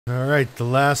Alright, the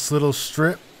last little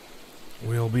strip.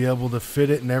 We'll be able to fit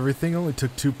it and everything. Only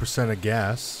took 2% of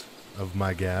gas, of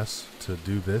my gas, to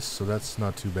do this, so that's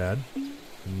not too bad.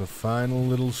 And the final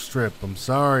little strip. I'm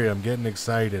sorry, I'm getting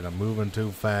excited. I'm moving too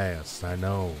fast. I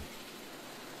know.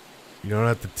 You don't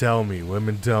have to tell me.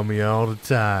 Women tell me all the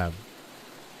time.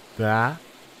 That?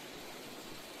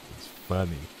 It's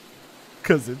funny.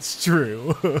 'Cause it's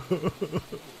true.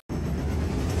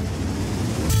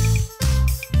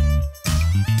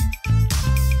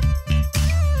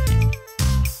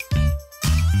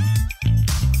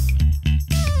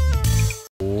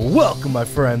 Welcome, my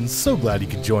friends. So glad you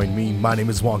could join me. My name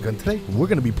is Wonka, and today we're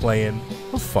going to be playing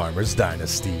a Farmer's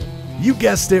Dynasty. You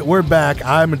guessed it, we're back.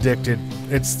 I'm addicted.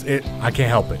 I can't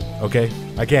help it, okay?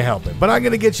 I can't help it. But I'm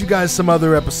going to get you guys some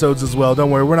other episodes as well.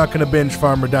 Don't worry, we're not going to binge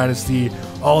Farmer Dynasty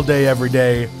all day, every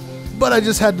day. But I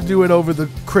just had to do it over the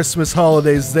Christmas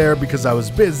holidays there because I was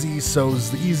busy, so it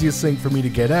was the easiest thing for me to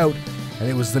get out. And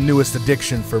it was the newest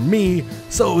addiction for me,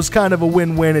 so it was kind of a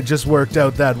win-win. It just worked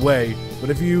out that way. But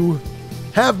if you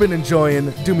have been enjoying,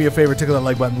 do me a favor, tickle that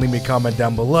like button, leave me a comment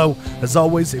down below. As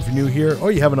always, if you're new here or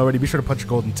you haven't already, be sure to punch your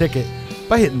golden ticket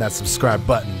by hitting that subscribe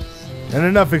button. And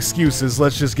enough excuses,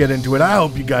 let's just get into it. I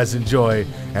hope you guys enjoy,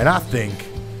 and I think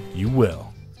you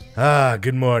will.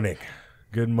 Good morning.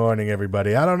 Good morning,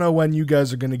 everybody. I don't know when you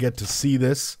guys are going to get to see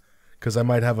this, because I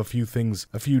might have a few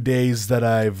days that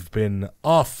I've been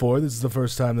off for. This is the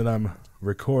first time that I'm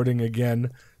recording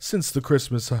again since the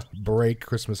Christmas break,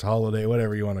 Christmas holiday,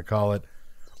 whatever you want to call it.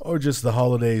 Or just the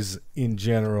holidays in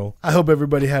general. I hope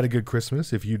everybody had a good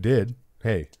Christmas. If you did,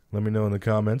 hey, let me know in the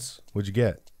comments. What'd you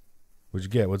get? What'd you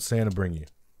get? What'd Santa bring you?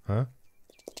 Huh?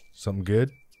 Something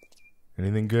good?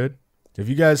 Anything good? If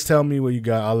you guys tell me what you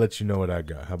got, I'll let you know what I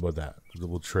got. How about that?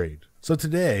 We'll trade. So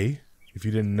today, if you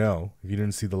didn't know, if you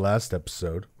didn't see the last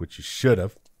episode, which you should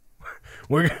have,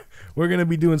 we're going to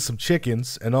be doing some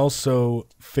chickens and also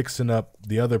fixing up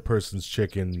the other person's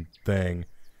chicken thing,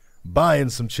 buying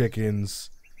some chickens,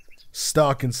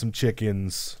 stocking some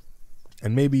chickens,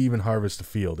 and maybe even harvest a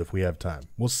field if we have time.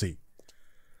 We'll see.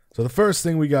 So the first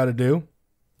thing we got to do,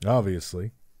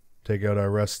 obviously, take out our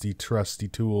rusty, trusty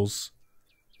tools.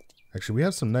 Actually, we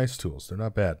have some nice tools. They're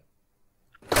not bad.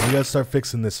 We got to start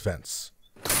fixing this fence.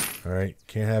 Alright?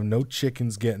 Can't have no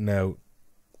chickens getting out.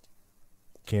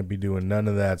 Can't be doing none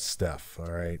of that stuff.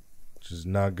 Alright? Just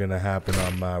not going to happen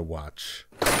on my watch.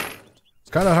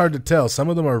 Kind of hard to tell. Some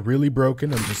of them are really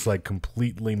broken and just like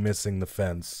completely missing the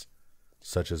fence,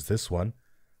 such as this one.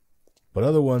 But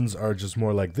other ones are just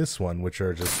more like this one, which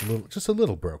are just a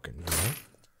little broken, you know?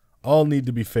 All need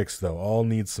to be fixed though. All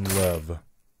need some love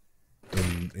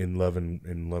in love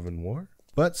and war.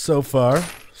 But so far,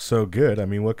 so good. I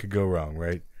mean, what could go wrong,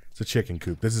 right? It's a chicken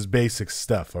coop. This is basic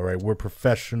stuff, all right? We're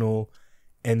professional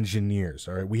engineers,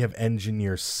 all right? We have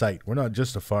engineer sight. We're not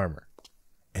just a farmer.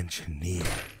 Engineer.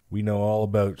 We know all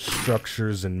about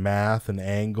structures and math and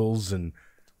angles and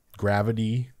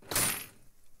gravity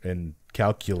and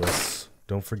calculus.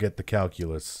 Don't forget the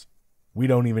calculus. We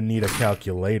don't even need a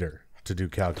calculator to do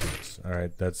calculus. All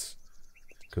right, that's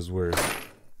because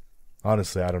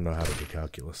honestly, I don't know how to do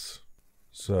calculus.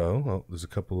 So, there's a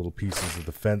couple little pieces of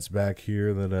the fence back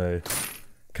here that I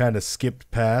kind of skipped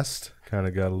past. Kind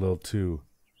of got a little too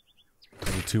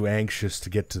anxious to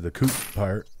get to the coop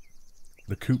part.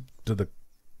 The coop to the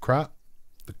crop,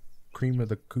 the cream of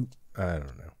the coop. I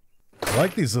don't know. I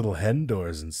like these little hen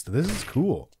doors and stuff. This is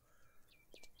cool.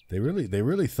 They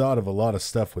really thought of a lot of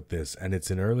stuff with this, and it's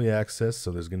in early access,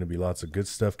 so there's going to be lots of good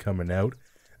stuff coming out.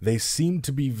 They seem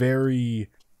to be very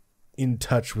in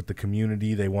touch with the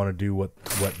community. They want to do what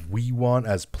we want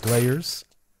as players.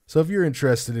 So if you're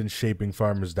interested in shaping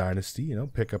Farmer's Dynasty, you know,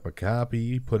 pick up a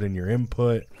copy, put in your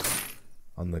input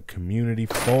on the community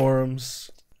forums,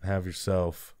 have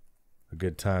yourself a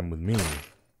good time with me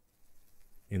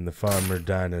in the Farmer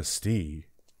Dynasty.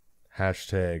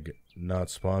 Hashtag not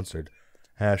sponsored.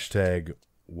 Hashtag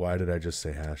why did I just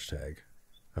say hashtag?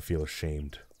 I feel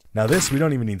ashamed. Now this, we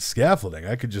don't even need scaffolding.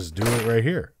 I could just do it right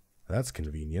here. That's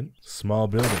convenient. Small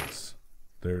buildings.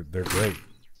 They're great.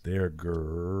 They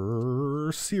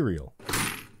are cereal.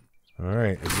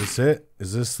 Alright, is this it?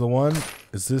 Is this the one?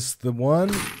 Is this the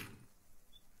one?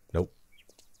 Nope.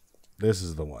 This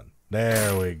is the one.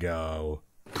 There we go.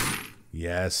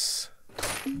 Yes.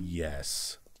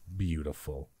 Yes.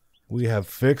 Beautiful. We have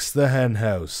fixed the hen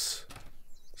house.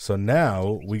 So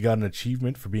now we got an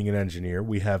achievement for being an engineer.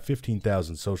 We have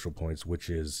 15,000 social points, which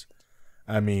is,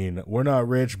 I mean, we're not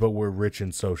rich, but we're rich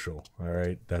in social. All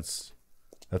right, that's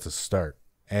a start.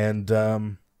 And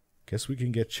guess we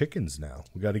can get chickens now.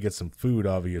 We got to get some food,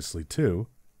 obviously, too.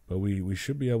 But we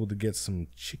should be able to get some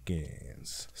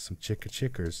chickens. Some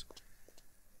chickers.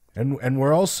 And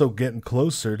we're also getting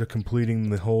closer to completing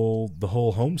the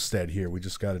whole homestead here. We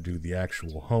just got to do the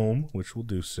actual home, which we'll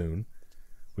do soon.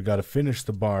 We got to finish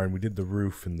the barn. We did the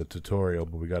roof in the tutorial,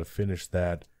 but we got to finish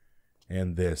that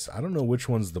and this. I don't know which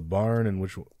one's the barn and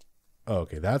which one. Oh,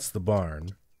 okay, that's the barn.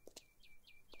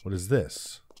 What is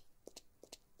this?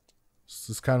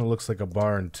 This kind of looks like a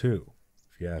barn too,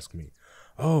 if you ask me.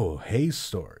 Oh, hay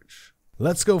storage.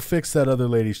 Let's go fix that other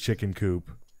lady's chicken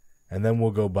coop, and then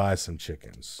we'll go buy some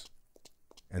chickens.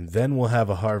 And then we'll have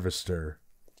a harvester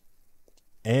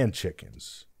and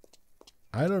chickens.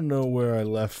 I don't know where I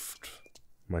left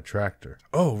my tractor.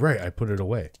 Oh, right, I put it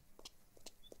away.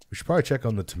 We should probably check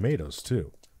on the tomatoes,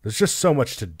 too. There's just so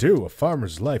much to do. A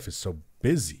farmer's life is so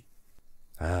busy.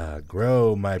 Ah,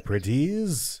 grow, my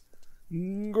pretties.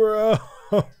 Grow.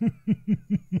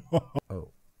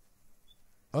 Oh.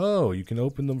 Oh, you can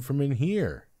open them from in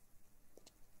here.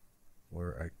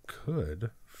 Or I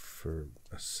could, for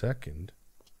a second.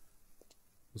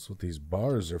 That's what these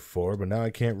bars are for, but now I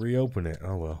can't reopen it.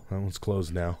 Oh well, that one's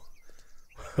closed now.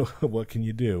 What can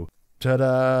you do?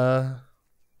 Ta-da!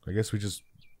 I guess we just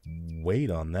wait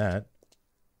on that.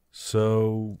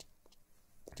 So,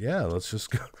 yeah, let's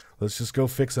just go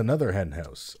fix another hen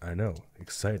house. I know,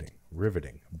 exciting,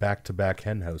 riveting, back-to-back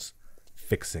hen house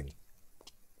fixing.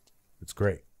 It's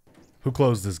great. Who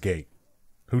closed this gate?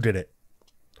 Who did it?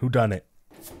 Who done it?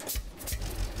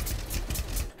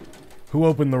 Who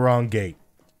opened the wrong gate?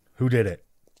 Who did it?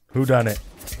 Who done it?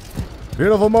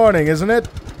 Beautiful morning, isn't it?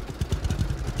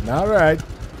 All right.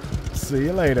 See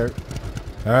you later.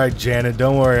 All right, Janet,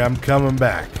 don't worry. I'm coming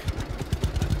back.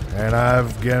 And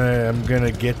I'm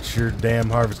gonna get your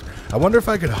damn harvest. I wonder if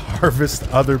I could harvest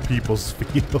other people's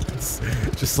fields.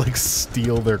 Just like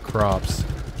steal their crops.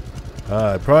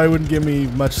 It probably wouldn't give me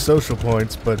much social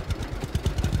points, but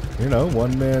you know,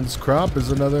 one man's crop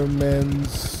is another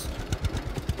man's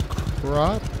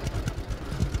crop.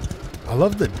 I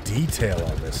love the detail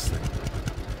on this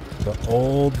thing. The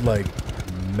old, like,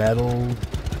 metal,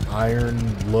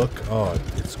 iron look. Oh,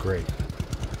 it's great.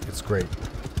 It's great.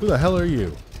 Who the hell are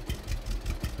you?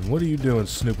 And what are you doing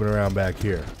snooping around back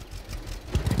here?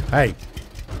 Hey!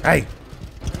 Hey!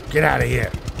 Get out of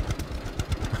here!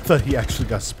 I thought he actually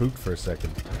got spooked for a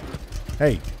second.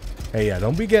 Hey! Hey, yeah,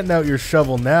 don't be getting out your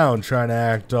shovel now and trying to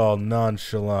act all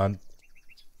nonchalant.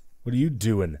 What are you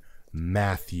doing,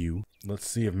 Matthew? Let's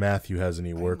see if Matthew has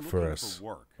any work for us.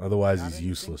 Otherwise, he's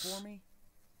useless.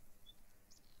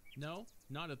 No,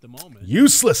 not at the moment.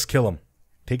 Useless! Kill him.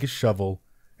 Take his shovel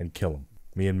and kill him.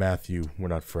 Me and Matthew, we're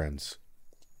not friends.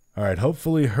 Alright,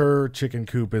 hopefully her chicken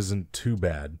coop isn't too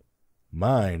bad.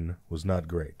 Mine was not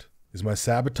great. Is my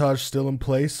sabotage still in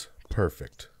place?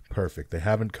 Perfect. Perfect. They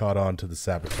haven't caught on to the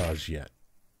sabotage yet.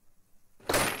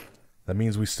 That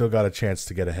means we still got a chance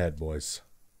to get ahead, boys.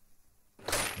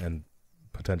 And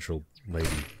potential lady.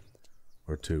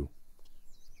 Or two.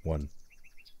 One.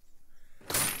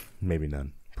 Maybe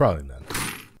none. Probably none.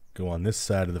 Go on this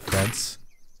side of the fence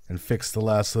and fix the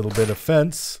last little bit of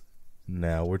fence.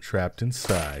 Now we're trapped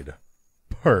inside.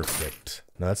 Perfect.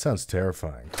 Now that sounds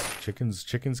terrifying.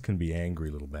 Chickens can be angry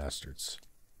little bastards.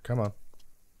 Come on.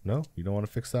 No? You don't want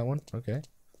to fix that one? Okay.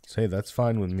 Say, that's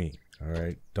fine with me.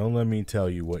 Alright? Don't let me tell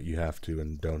you what you have to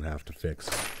and don't have to fix.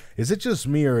 Is it just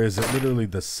me or is it literally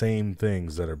the same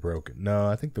things that are broken? No,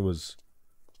 I think there was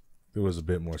a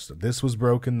bit more stuff. This was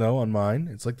broken though on mine.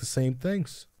 It's like the same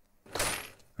things.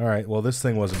 Alright, well this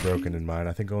thing wasn't broken in mine.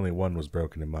 I think only one was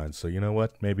broken in mine. So you know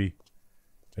what? Maybe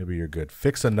you're good.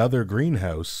 Fix another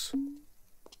greenhouse.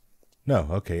 No,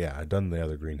 okay, yeah, I done the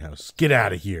other greenhouse. Get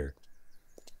out of here.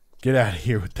 Get out of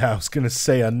here with that. I was going to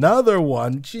say another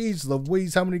one. Jeez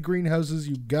Louise, how many greenhouses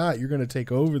you got? You're going to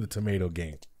take over the tomato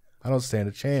game. I don't stand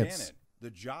a chance. Janet, the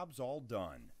job's all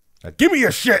done. Now give me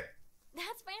your shit!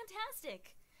 That's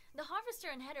fantastic. The harvester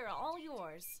and header are all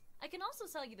yours. I can also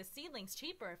sell you the seedlings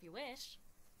cheaper if you wish.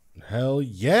 Hell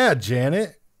yeah,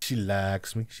 Janet. She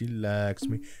likes me. She likes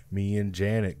me. Me and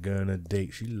Janet gonna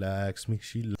date. She likes me.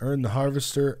 Earn the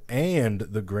harvester and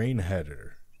the grain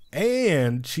header.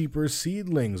 And cheaper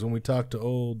seedlings when we talk to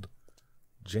old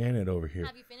Janet over here.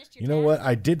 Have you finished your You know task? what?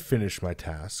 I did finish my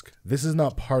task. This is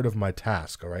not part of my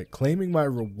task, all right? Claiming my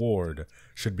reward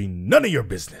should be none of your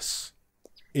business.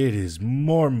 It is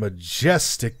more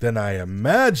majestic than I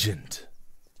imagined.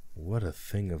 What a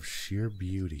thing of sheer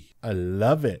beauty. I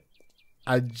love it.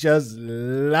 I just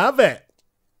love it.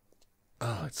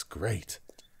 Oh, it's great.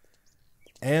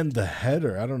 And the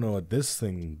header. I don't know what this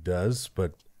thing does,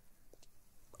 but...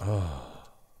 oh,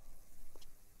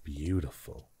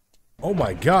 beautiful. Oh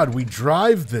my god, we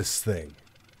drive this thing.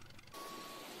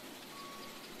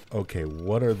 Okay,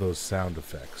 what are those sound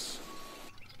effects?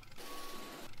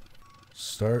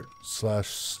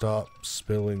 Start/stop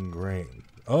spilling grain.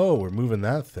 Oh, we're moving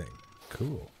that thing.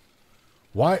 Cool.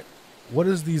 Why? What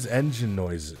is these engine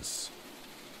noises?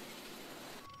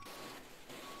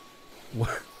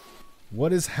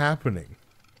 What is happening?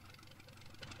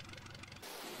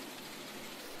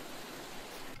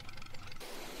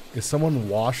 Is someone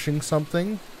washing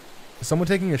something? Is someone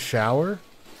taking a shower?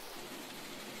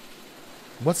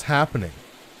 What's happening?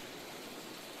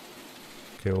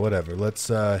 Okay, whatever. Let's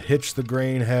hitch the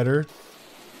grain header.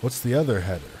 What's the other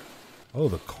header? Oh,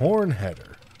 the corn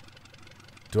header.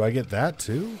 Do I get that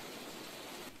too?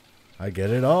 I get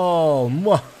it all.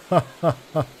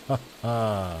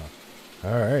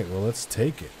 Alright, well, let's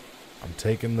take it. I'm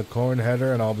taking the corn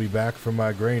header, and I'll be back for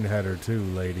my grain header too,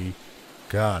 lady.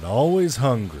 God, always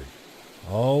hungry.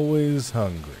 Always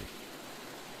hungry.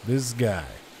 This guy,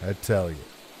 I tell you.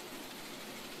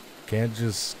 Can't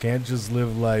just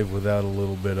live life without a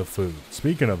little bit of food.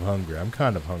 Speaking of hungry, I'm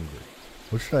kind of hungry.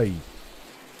 What should I eat?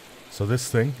 So this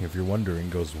thing, if you're wondering,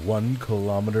 goes 1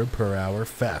 kilometer per hour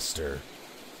faster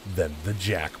than the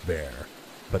Jack Bear.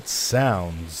 But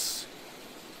sounds...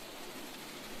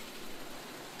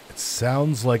 It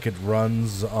sounds like it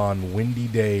runs on windy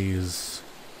days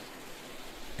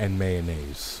and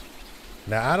mayonnaise.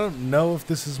 Now, I don't know if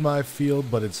this is my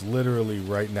field, but it's literally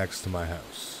right next to my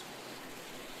house.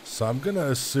 So I'm going to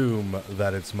assume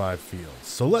that it's my field.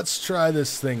 So let's try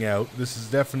this thing out. This is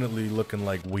definitely looking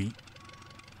like wheat.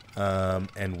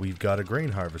 And we've got a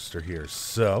grain harvester here.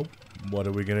 So, what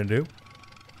are we going to do?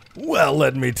 Well,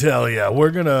 let me tell you.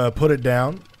 We're going to put it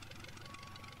down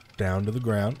to the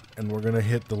ground. And we're going to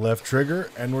hit the left trigger.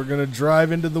 And we're going to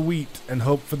drive into the wheat and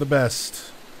hope for the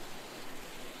best.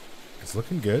 It's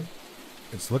looking good.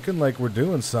 It's looking like we're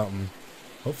doing something.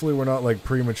 Hopefully we're not like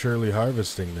prematurely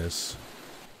harvesting this.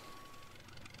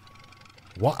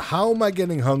 How am I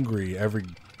getting hungry every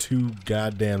 2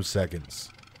 goddamn seconds?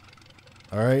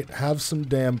 Alright, have some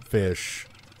damn fish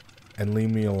and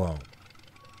leave me alone.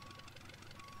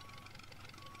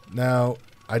 Now,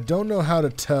 I don't know how to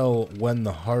tell when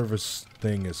the harvest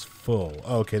thing is full.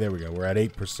 Oh, okay, there we go. We're at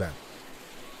 8%.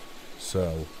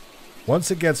 So,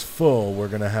 once it gets full, we're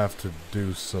going to have to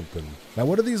do something. Now,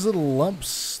 what are these little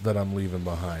lumps that I'm leaving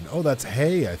behind? Oh, that's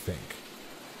hay, I think.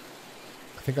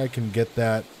 I think I can get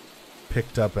that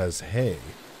picked up as hay.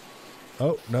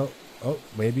 Oh, no. Oh,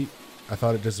 maybe. I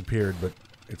thought it disappeared, but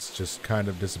it's just kind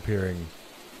of disappearing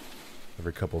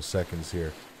every couple seconds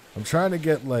here. I'm trying to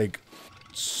get, like,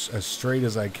 as straight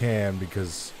as I can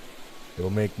because it'll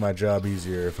make my job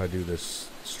easier if I do this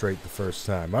straight the first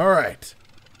time. All right.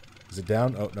 Is it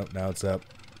down? Oh, no, now it's up.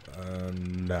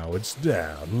 Now it's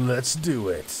down. Let's do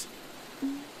it.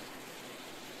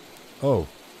 Oh.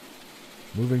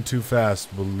 Moving too fast,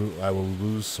 I will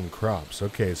lose some crops.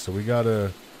 Okay, so we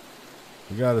gotta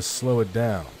slow it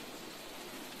down.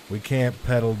 We can't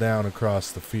pedal down across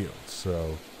the field,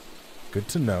 so good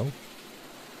to know.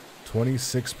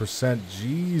 26%.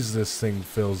 Jeez, this thing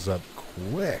fills up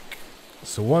quick.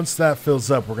 So once that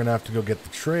fills up, we're gonna have to go get the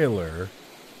trailer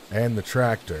and the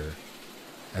tractor,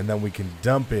 and then we can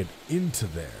dump it into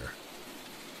there.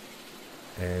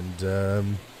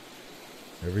 And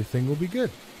everything will be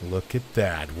good. Look at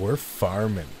that. We're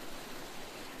farming.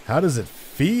 How does it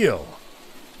feel?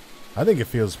 I think it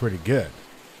feels pretty good.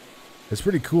 It's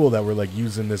pretty cool that we're like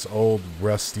using this old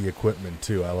rusty equipment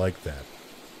too. I like that.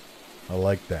 I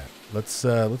like that. Let's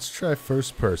try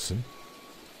first person.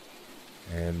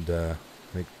 And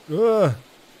make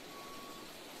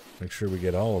sure we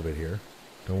get all of it here.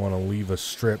 Don't want to leave a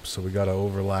strip, so we got to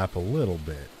overlap a little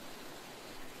bit.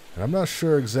 And I'm not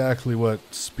sure exactly what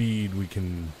speed we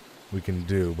can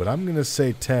do, but I'm gonna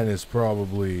say 10 is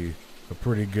probably a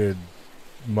pretty good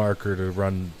marker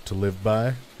to live by.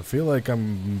 I feel like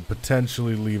I'm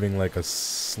potentially leaving like a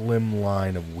slim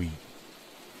line of wheat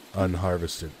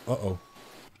unharvested. Uh-oh.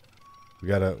 We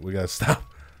gotta stop.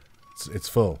 It's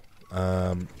full.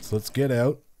 So let's get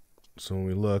out. So when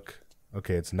we look,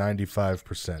 okay, it's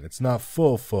 95%. It's not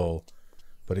full,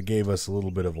 but it gave us a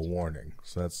little bit of a warning.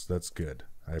 So that's good.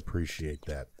 I appreciate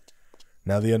that.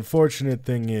 Now the unfortunate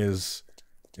thing is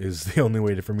the only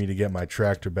way for me to get my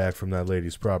tractor back from that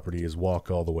lady's property is walk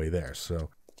all the way there. So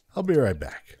I'll be right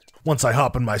back. Once I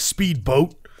hop in my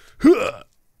speedboat.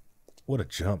 What a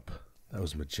jump. That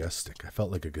was majestic. I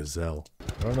felt like a gazelle.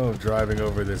 I don't know if driving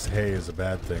over this hay is a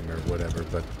bad thing or whatever,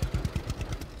 but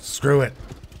screw it.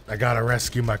 I gotta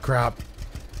rescue my crop.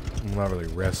 Well, not really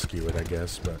rescue it, I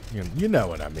guess, but you know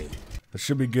what I mean. That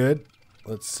should be good.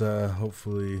 Let's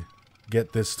hopefully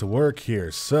get this to work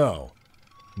here. So,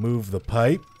 move the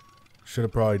pipe. Should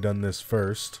have probably done this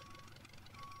first.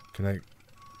 Can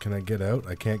I get out?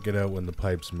 I can't get out when the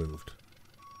pipes moved.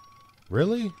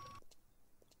 Really?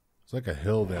 It's like a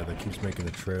hill there that keeps making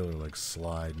the trailer like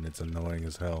slide, and it's annoying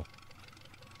as hell.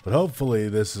 But hopefully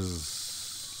this is...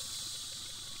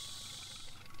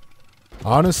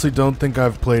 Honestly, don't think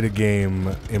I've played a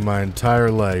game in my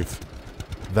entire life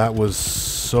that was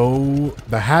so...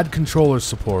 that had controller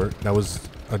support, that was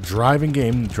a driving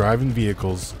game, driving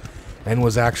vehicles, and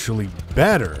was actually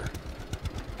better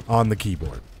on the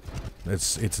keyboard.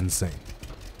 It's insane.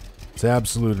 It's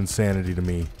absolute insanity to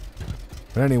me.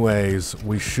 But anyways,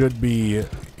 we should be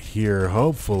here,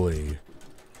 hopefully,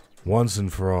 once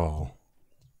and for all.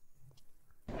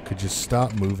 Could you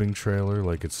stop moving, trailer?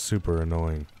 Like, it's super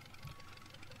annoying.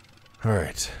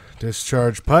 Alright,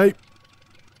 discharge pipe.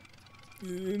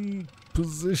 In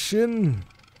position.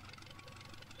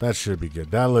 That should be good.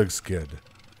 That looks good.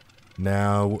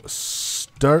 Now,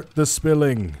 start the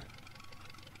spilling.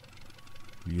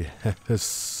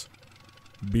 Yes.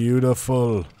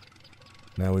 Beautiful.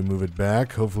 Now we move it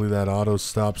back. Hopefully that auto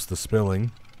stops the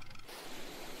spilling.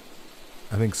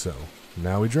 I think so.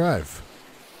 Now we drive.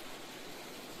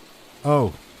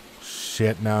 Oh,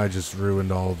 shit. Now I just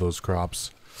ruined all of those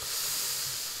crops.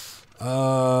 Good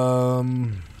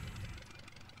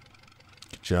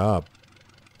job.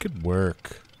 Good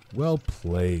work. Well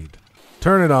played.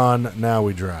 Turn it on. Now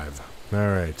we drive.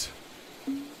 Alright.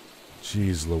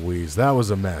 Jeez Louise. That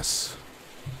was a mess.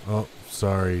 Oh,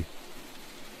 sorry.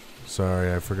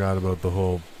 Sorry, I forgot about the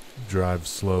whole drive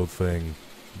slow thing.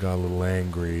 Got a little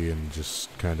angry and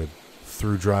just kind of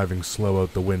threw driving slow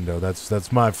out the window.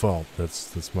 That's my fault.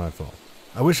 That's my fault.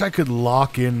 I wish I could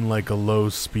lock in like a low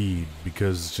speed,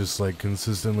 because just like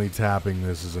consistently tapping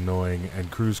this is annoying,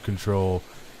 and cruise control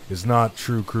is not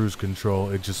true cruise control.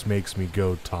 It just makes me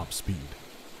go top speed.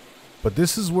 But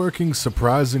this is working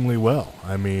surprisingly well.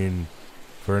 I mean,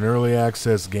 for an early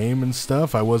access game and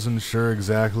stuff, I wasn't sure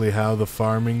exactly how the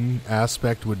farming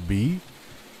aspect would be.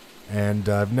 And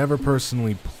I've never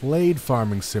personally played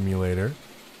Farming Simulator.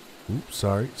 Oops,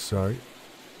 sorry.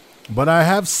 But I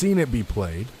have seen it be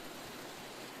played.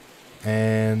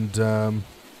 And, I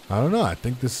don't know, I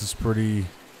think this is pretty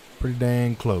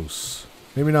dang close.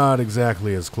 Maybe not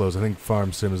exactly as close. I think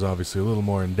Farm Sim is obviously a little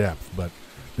more in-depth, but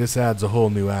this adds a whole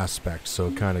new aspect,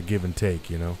 so kind of give and take,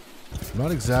 you know? I'm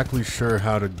not exactly sure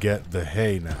how to get the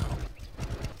hay now.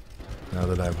 Now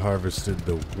that I've harvested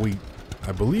the wheat.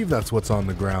 I believe that's what's on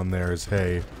the ground there is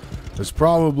hay. There's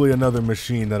probably another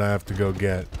machine that I have to go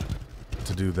get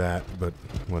to do that, but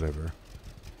whatever.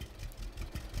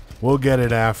 We'll get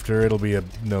it after. It'll be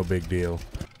no big deal.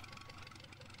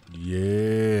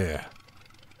 Yeah.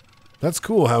 That's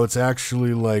cool how it's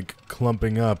actually like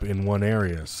clumping up in one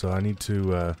area. So I need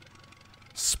to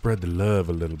spread the love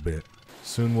a little bit.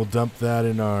 Soon we'll dump that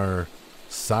in our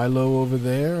silo over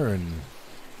there, and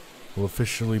we'll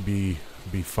officially be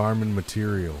farming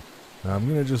material. Now I'm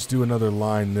gonna just do another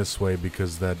line this way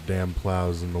because that damn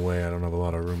plow's in the way. I don't have a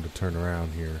lot of room to turn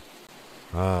around here.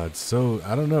 It's so,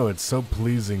 I don't know, it's so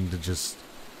pleasing to just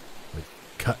like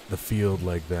cut the field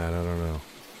like that. I don't know.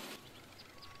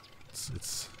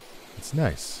 It's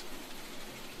nice.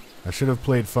 I should have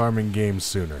played farming games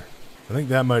sooner. I think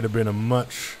that might have been a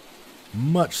much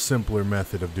simpler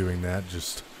method of doing that.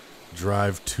 Just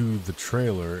drive to the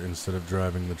trailer instead of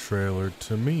driving the trailer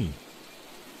to me.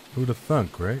 Who'd have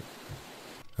thunk, right?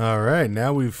 Alright,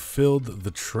 now we've filled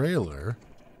the trailer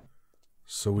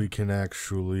so we can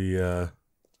actually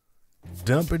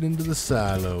dump it into the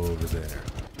silo over there.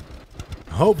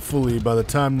 Hopefully by the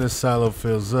time this silo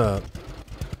fills up,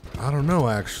 I don't know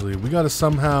actually, we gotta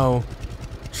somehow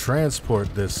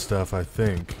transport this stuff, I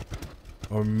think.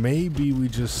 Or maybe we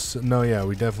just, no, yeah,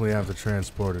 we definitely have to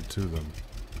transport it to them.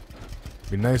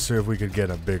 Be nicer if we could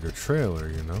get a bigger trailer,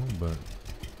 you know, but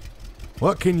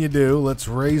what can you do? Let's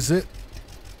raise it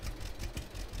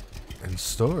and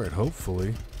store it,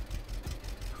 hopefully.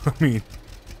 I mean,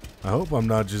 I hope I'm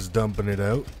not just dumping it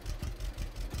out,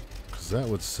 because that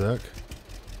would suck.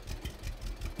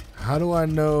 How do I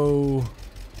know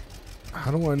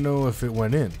if it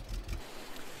went in?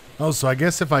 Oh, so I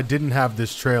guess if I didn't have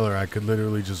this trailer, I could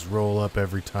literally just roll up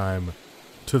every time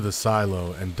to the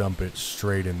silo and dump it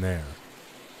straight in there,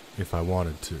 if I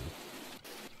wanted to.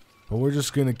 But we're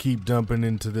just gonna keep dumping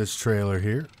into this trailer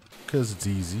here, because it's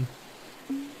easy.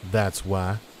 That's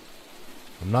why.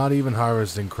 I'm not even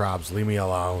harvesting crops, leave me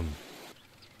alone.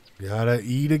 Gotta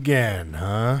eat again,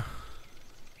 huh?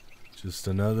 Just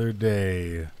another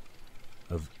day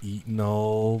of eating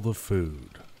all the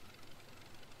food.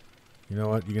 You know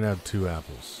what? You can have 2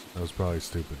 apples. That was probably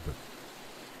stupid, but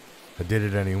I did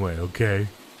it anyway, okay?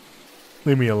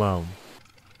 Leave me alone.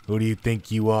 Who do you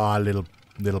think you are, little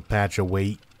patch of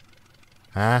weight?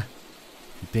 Huh?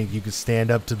 You think you can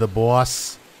stand up to the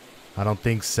boss? I don't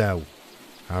think so.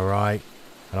 Alright?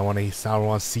 I don't want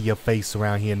to see your face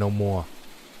around here no more.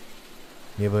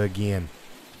 Never again.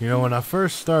 You know, when I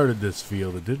first started this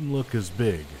field, it didn't look as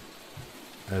big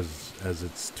as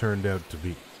it's turned out to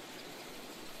be.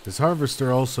 This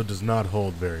harvester also does not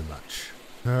hold very much.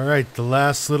 Alright, the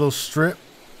last little strip.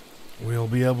 We'll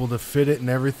be able to fit it and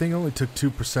everything. Only took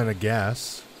 2% of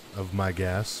gas, of my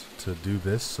gas, to do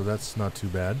this, so that's not too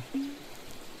bad.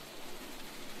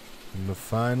 And the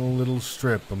final little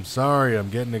strip. I'm sorry, I'm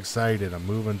getting excited. I'm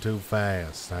moving too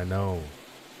fast. I know.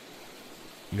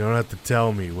 You don't have to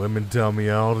tell me. Women tell me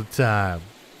all the time.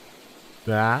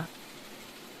 That?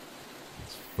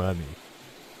 It's funny.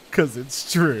 'Cause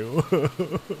it's true.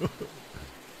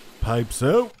 Pipes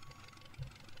out.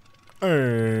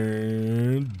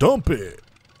 And dump it.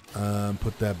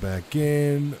 Put that back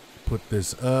in. Put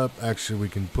this up. Actually, we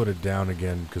can put it down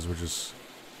again because we're just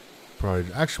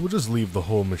actually, we'll just leave the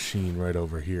whole machine right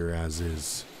over here as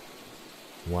is.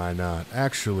 Why not?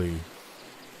 Actually,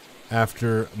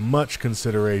 after much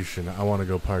consideration, I want to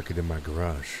go park it in my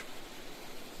garage.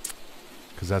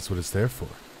 Because that's what it's there for.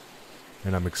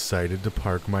 And I'm excited to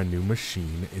park my new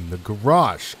machine in the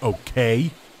garage.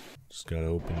 Okay? Just gotta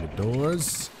open the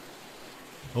doors.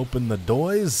 Open the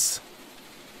doors.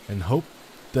 And hope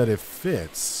that it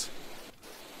fits.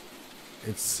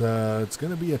 It's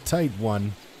gonna be a tight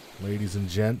one, ladies and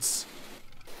gents.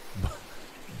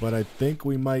 But I think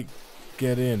we might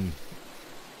get in.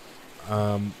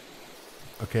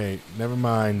 Okay, never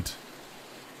mind.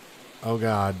 Oh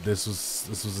god, this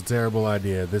was a terrible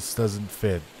idea. This doesn't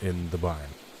fit in the barn.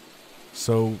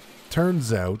 So,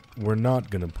 turns out we're not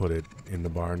gonna put it in the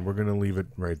barn. We're gonna leave it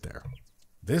right there.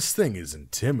 This thing is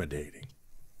intimidating.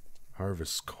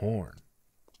 Harvests corn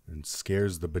and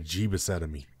scares the bejeebus out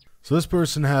of me. So this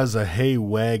person has a hay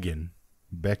wagon,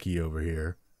 Becky over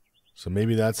here. So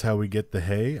maybe that's how we get the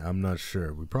hay? I'm not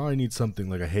sure. We probably need something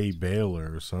like a hay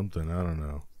baler or something. I don't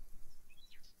know.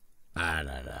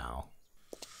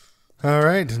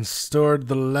 Alright, and stored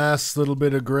the last little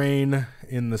bit of grain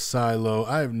in the silo.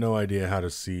 I have no idea how to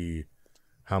see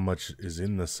how much is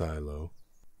in the silo.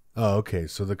 Oh, okay,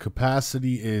 so the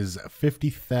capacity is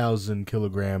 50,000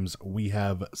 kilograms. We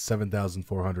have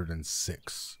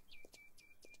 7,406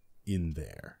 in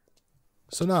there.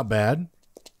 So not bad.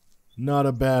 Not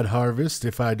a bad harvest,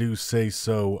 if I do say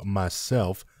so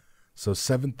myself. So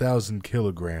 7,000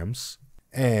 kilograms.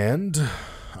 And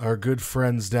our good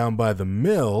friends down by the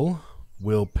mill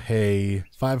will pay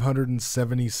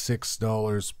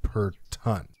 $576 per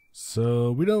ton.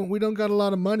 So we don't got a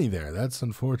lot of money there. That's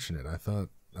unfortunate. I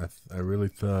really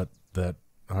thought that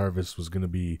harvest was going to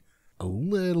be a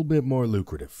little bit more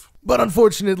lucrative. But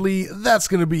unfortunately, that's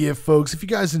going to be it, folks. If you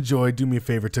guys enjoyed, do me a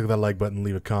favor, click that like button,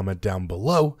 leave a comment down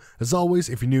below. As always,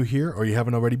 if you're new here or you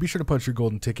haven't already, be sure to punch your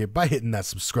golden ticket by hitting that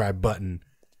subscribe button.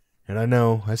 And I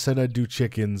know, I said I'd do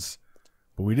chickens,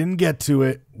 but we didn't get to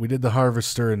it. We did the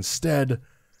harvester instead.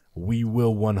 We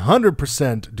will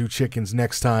 100% do chickens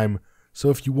next time. So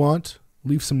if you want,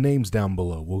 leave some names down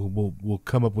below. We'll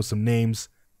come up with some names.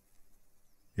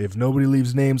 If nobody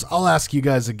leaves names, I'll ask you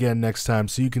guys again next time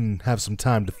so you can have some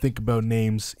time to think about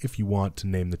names if you want to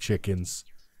name the chickens.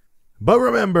 But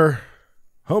remember,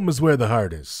 home is where the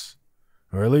heart is.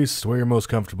 Or at least where you're most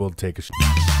comfortable to take a shit.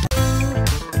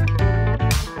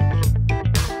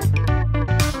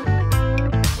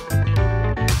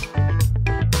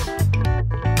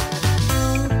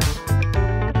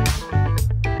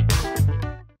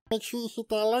 Make sure you hit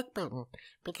that like button,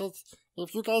 because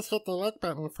if you guys hit the like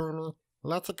button for me,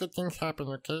 lots of good things happen,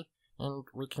 okay? And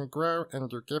we can grow and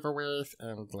do giveaways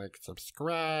and like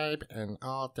subscribe and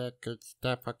all that good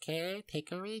stuff, okay?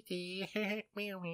 Take it easy.